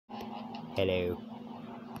Hello.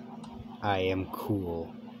 I am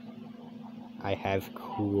cool. I have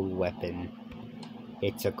cool weapon.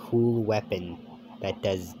 It's a cool weapon that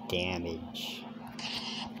does damage.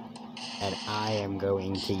 And I am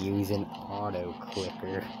going to use an auto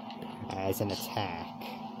clicker as an attack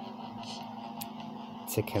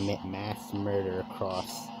to commit mass murder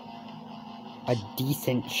across a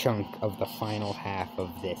decent chunk of the final half of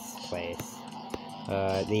this place.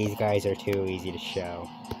 These guys are too easy to show.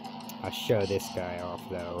 I'll show this guy off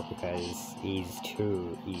though, because he's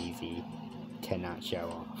too easy to not show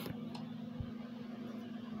off.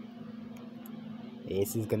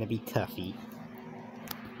 This is gonna be toughy,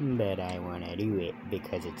 but I wanna do it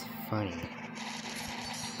because it's funny.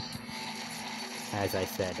 As I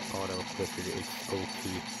said, auto clicker is OP.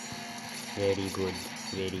 Very good,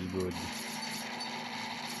 very good.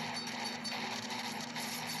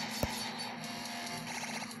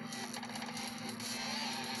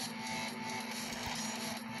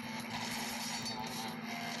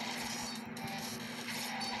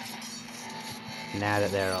 Now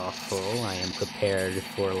that they're all full, I am prepared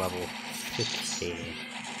for level 60,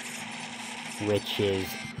 which is,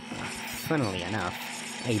 funnily enough,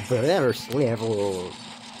 a burst level.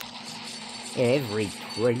 Every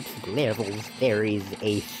 20 levels, there is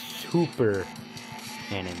a super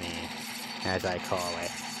enemy, as I call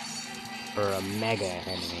it, or a mega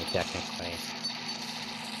enemy, technically.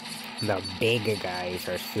 The big guys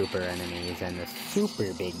are super enemies, and the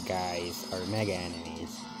super big guys are mega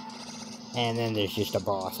enemies. And then there's just a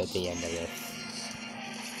boss at the end of this.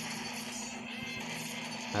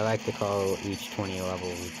 I like to call each 20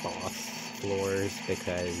 levels boss floors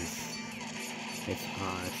because it's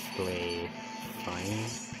honestly funny.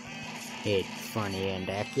 It's funny and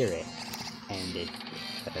accurate. And it,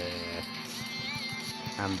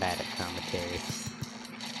 I'm bad at commentary.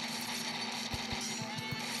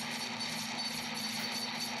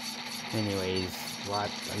 Anyways,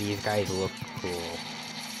 these guys look cool.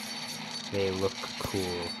 They look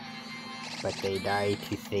cool, but they die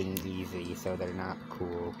to thing easy, so they're not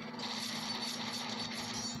cool.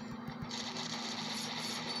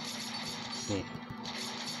 Yes.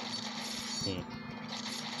 Yes.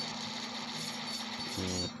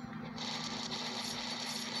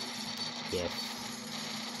 Yes,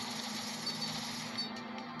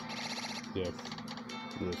 yes,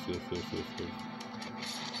 yes, yes, yes.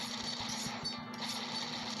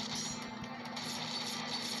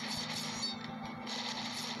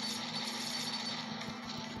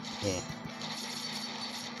 Yeah.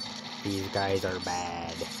 These guys are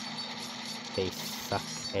bad. They suck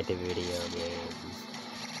at the video games.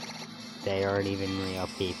 They aren't even real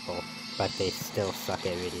people, but they still suck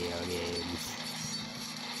at video games.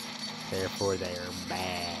 Therefore, they are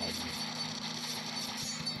bad.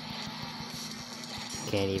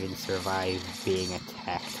 Can't even survive being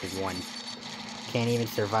attacked once. Can't even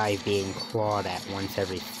survive being clawed at once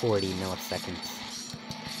every 40 milliseconds.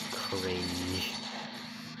 Cringe.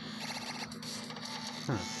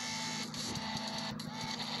 Huh.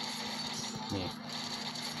 Yeah.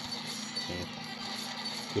 Yeah.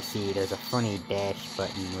 You see, there's a funny dash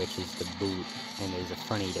button, which is the boot, and there's a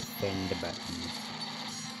funny defend button.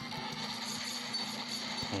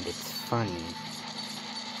 And it's funny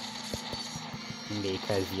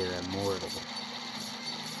because you're immortal.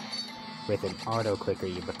 With an auto clicker,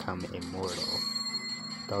 you become immortal.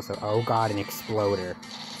 Also, oh god, an exploder.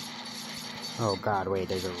 Oh god, wait,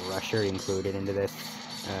 there's a rusher included into this.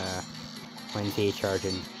 When's he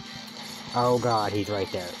charging? Oh god, he's right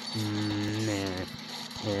there.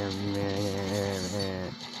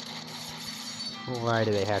 Why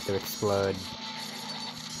do they have to explode?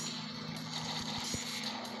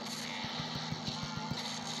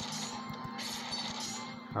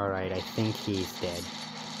 Alright, I think he's dead.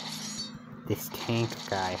 This tank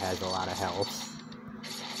guy has a lot of health,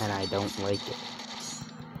 and I don't like it.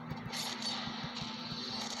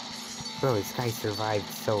 Bro, this guy survived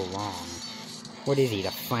so long. What is he,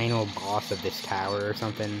 the final boss of this tower or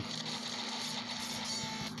something?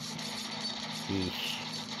 Yeesh.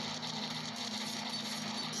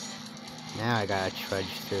 Now I gotta trudge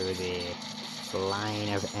through the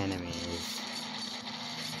line of enemies.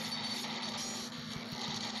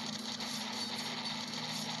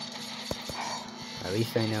 At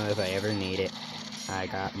least I know if I ever need it, I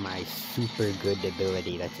got my super good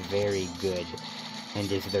ability that's very good, and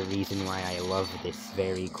is the reason why I love this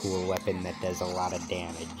very cool weapon that does a lot of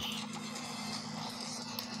damage.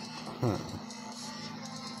 Huh.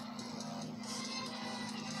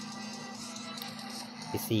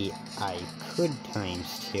 You see, I could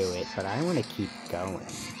times 2 it, but I want to keep going.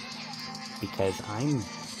 Because I'm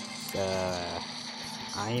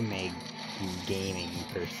a gaming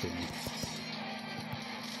person.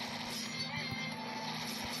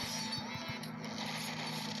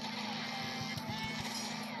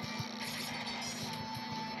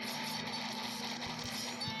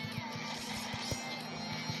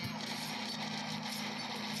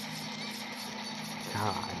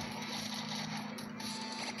 God.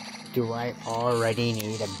 Do I already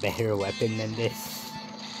need a better weapon than this?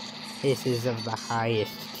 This is of the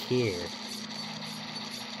highest tier.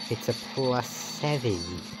 It's a +7.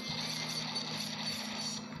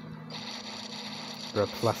 Or a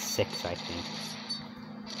 +6, I think.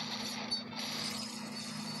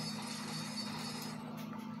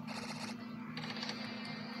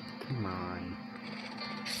 Come on.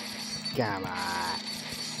 Come on.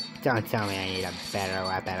 Don't tell me I need a better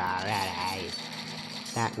weapon already.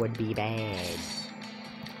 That would be bad.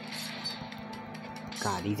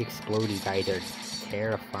 God, these explodey guys are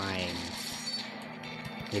terrifying.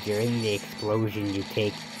 If you're in the explosion, you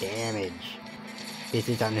take damage. This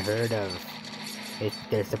is unheard of.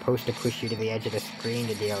 They're supposed to push you to the edge of the screen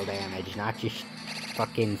to deal damage, not just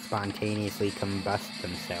fucking spontaneously combust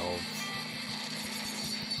themselves.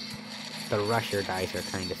 The rusher guys are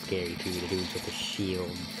kind of scary too, the dudes with the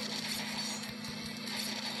shields.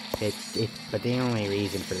 But the only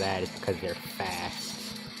reason for that is because they're fast.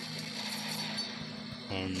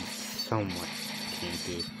 And somewhat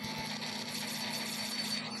tanky.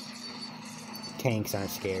 Tanks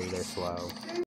aren't scary, they're slow.